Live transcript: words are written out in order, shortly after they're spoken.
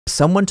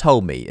Someone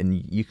told me,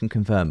 and you can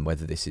confirm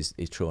whether this is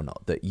true or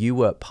not, that you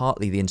were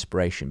partly the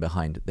inspiration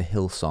behind the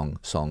Hillsong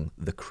song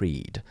 "The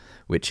Creed,"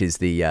 which is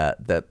the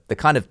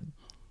kind of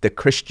the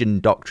Christian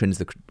doctrines,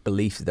 the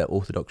beliefs, the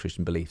Orthodox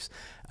Christian beliefs,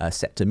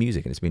 set to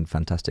music, and it's been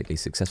fantastically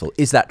successful.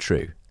 Is that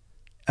true?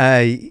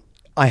 I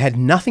had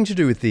nothing to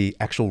do with the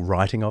actual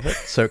writing of it,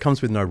 so it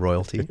comes with no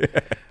royalty.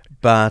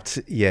 But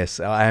yes,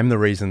 I am the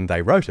reason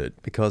they wrote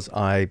it, because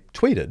I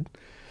tweeted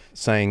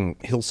saying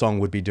Hillsong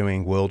would be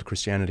doing world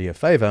Christianity a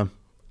favor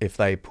if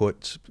they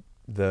put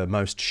the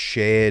most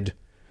shared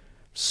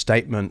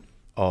statement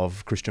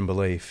of Christian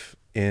belief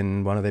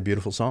in one of their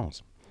beautiful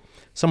songs.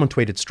 Someone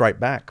tweeted straight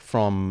back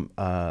from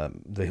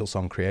the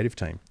Hillsong creative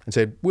team and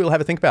said, "We'll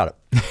have a think about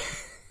it."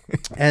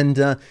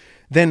 And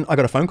then I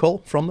got a phone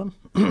call from them,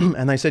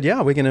 and they said,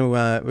 "Yeah, we're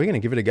gonna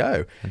give it a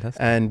go.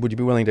 Fantastic. And would you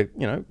be willing to,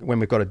 when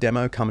we've got a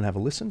demo, come and have a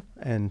listen?"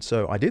 And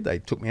so I did. They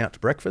took me out to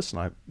breakfast, and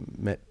I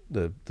met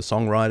the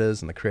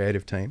songwriters and the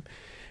creative team,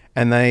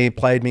 and they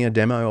played me a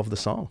demo of the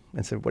song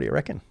and said, "What do you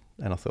reckon?"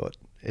 And I thought,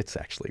 it's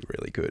actually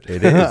really good.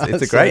 It is.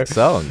 It's a great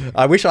song.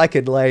 I wish I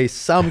could lay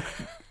some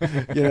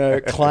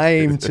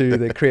claim to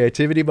the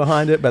creativity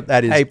behind it, but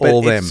that is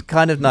all them. It's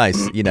kind of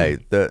nice,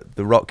 the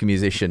rock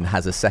musician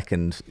has a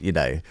second,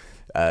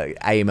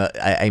 aim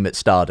at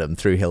stardom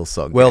through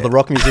Hillsong. Well, the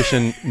rock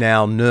musician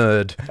now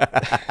nerd.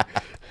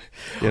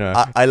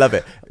 I love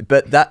it.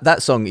 But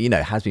that song,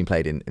 has been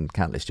played in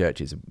countless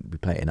churches. We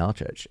play it in our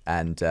church.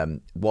 And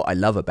what I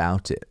love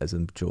about it, as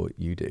I'm sure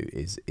you do,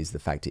 is the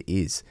fact it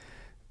is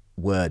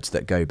words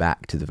that go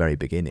back to the very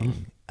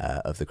beginning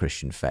of the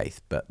Christian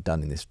faith, but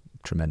done in this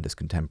tremendous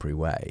contemporary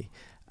way.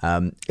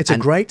 It's a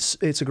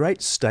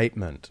great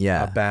statement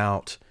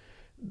about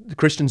the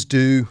Christians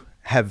do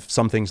have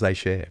some things they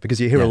share,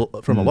 because you hear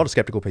from a lot of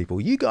skeptical people,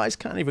 you guys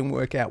can't even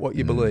work out what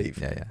you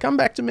believe. Come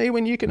back to me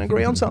when you can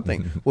agree on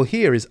something. Well,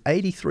 here is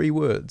 83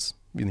 words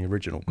in the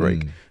original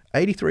Greek.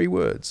 83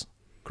 words.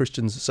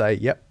 Christians say,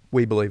 yep,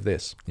 we believe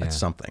this. That's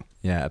something.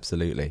 Yeah,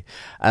 absolutely.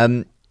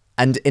 And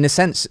in a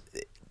sense,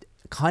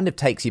 kind of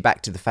takes you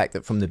back to the fact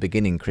that from the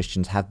beginning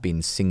Christians have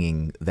been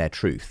singing their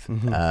truth,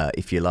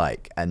 if you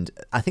like. And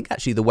I think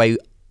actually the way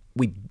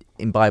we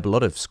imbibe a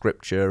lot of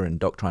scripture and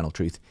doctrinal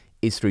truth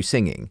is through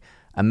singing.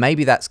 And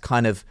maybe that's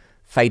kind of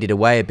faded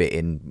away a bit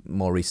in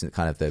more recent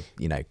kind of the,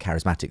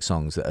 charismatic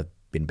songs that have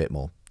been a bit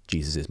more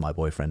Jesus is my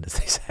boyfriend, as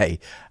they say,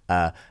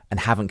 and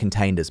haven't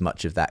contained as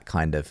much of that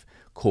kind of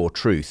core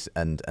truth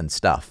and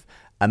stuff.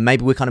 And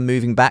maybe we're kind of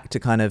moving back to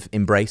kind of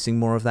embracing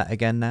more of that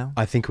again now?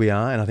 I think we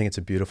are, and I think it's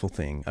a beautiful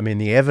thing. I mean,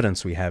 the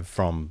evidence we have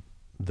from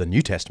the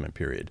New Testament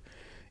period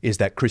is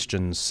that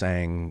Christians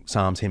sang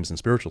psalms, hymns, and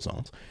spiritual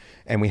songs.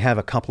 And we have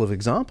a couple of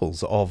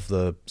examples of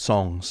the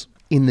songs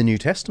in the New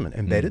Testament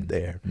embedded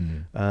there.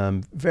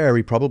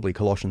 Very probably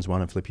Colossians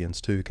 1 and Philippians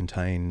 2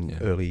 contain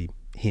early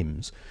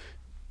hymns,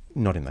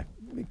 not in the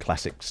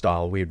classic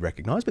style we'd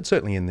recognize, but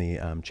certainly in the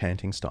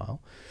chanting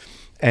style.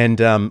 And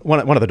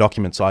one of the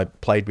documents I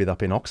played with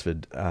up in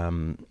Oxford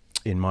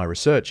in my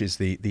research is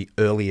the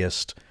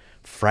earliest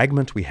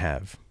fragment we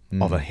have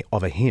of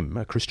a hymn,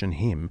 a Christian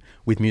hymn,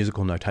 with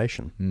musical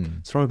notation.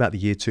 It's from about the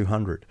year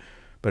 200.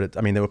 But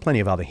I mean, there were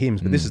plenty of other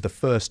hymns, but this is the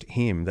first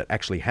hymn that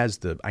actually has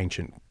the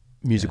ancient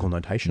musical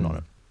notation on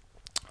it.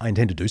 I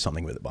intend to do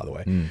something with it, by the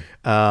way.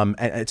 And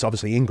it's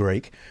obviously in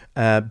Greek,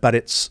 but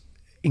it's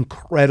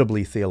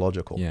incredibly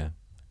theological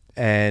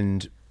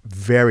and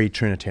very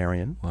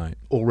Trinitarian.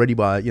 Already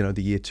by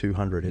the year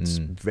 200, it's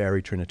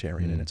very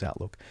Trinitarian in its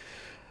outlook.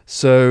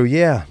 So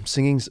yeah,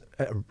 singing's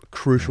a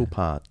crucial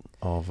part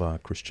of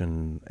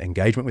Christian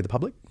engagement with the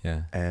public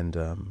and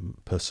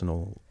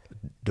personal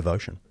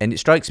devotion. And it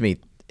strikes me,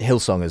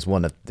 Hillsong is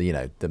one of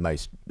the the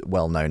most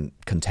well-known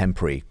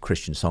contemporary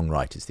Christian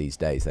songwriters these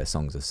days. Their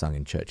songs are sung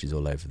in churches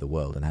all over the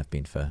world and have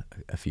been for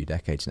a few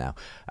decades now.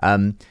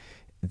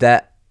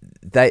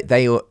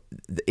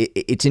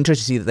 It's interesting to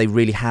see that they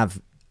really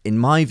have, in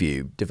my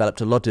view,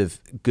 developed a lot of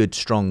good,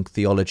 strong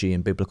theology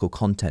and biblical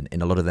content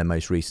in a lot of their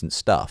most recent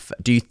stuff.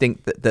 Do you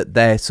think that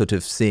they're sort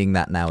of seeing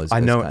that now as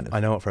I know kind of,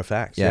 I know it for a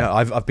fact. Yeah,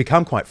 I've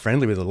become quite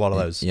friendly with a lot of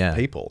those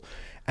people.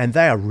 And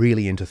they are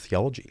really into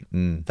theology.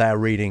 They are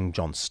reading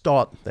John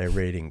Stott, they're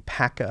reading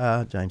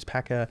Packer, James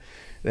Packer,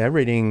 they're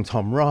reading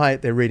Tom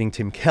Wright, they're reading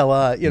Tim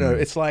Keller.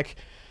 It's like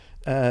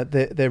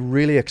they're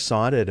really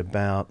excited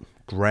about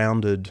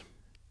grounded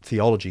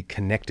theology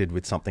connected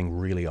with something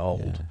really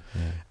old.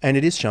 And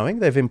it is showing.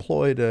 They've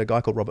employed a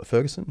guy called Robert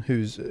Ferguson,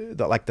 who's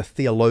like the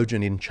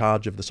theologian in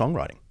charge of the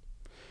songwriting.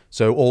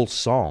 So all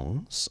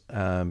songs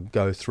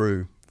go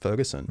through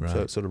Ferguson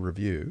for sort of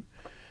review.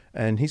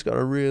 And he's got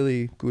a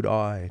really good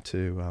eye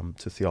to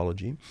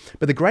theology.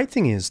 But the great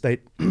thing is they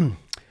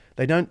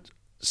don't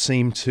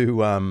seem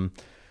to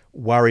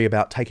worry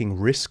about taking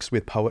risks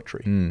with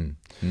poetry.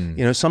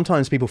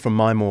 Sometimes people from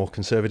my more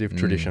conservative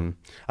tradition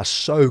are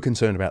so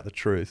concerned about the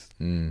truth,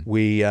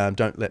 we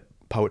don't let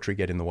poetry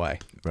get in the way.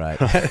 Right.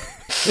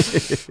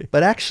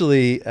 But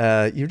actually,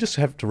 you just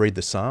have to read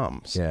the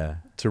Psalms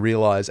to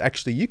realize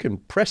actually you can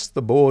press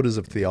the borders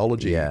of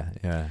theology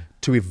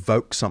to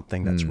evoke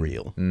something that's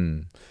real.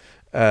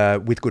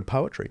 With good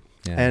poetry.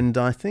 Yeah. And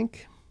I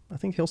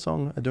think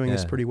Hillsong are doing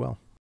this Yeah. pretty well.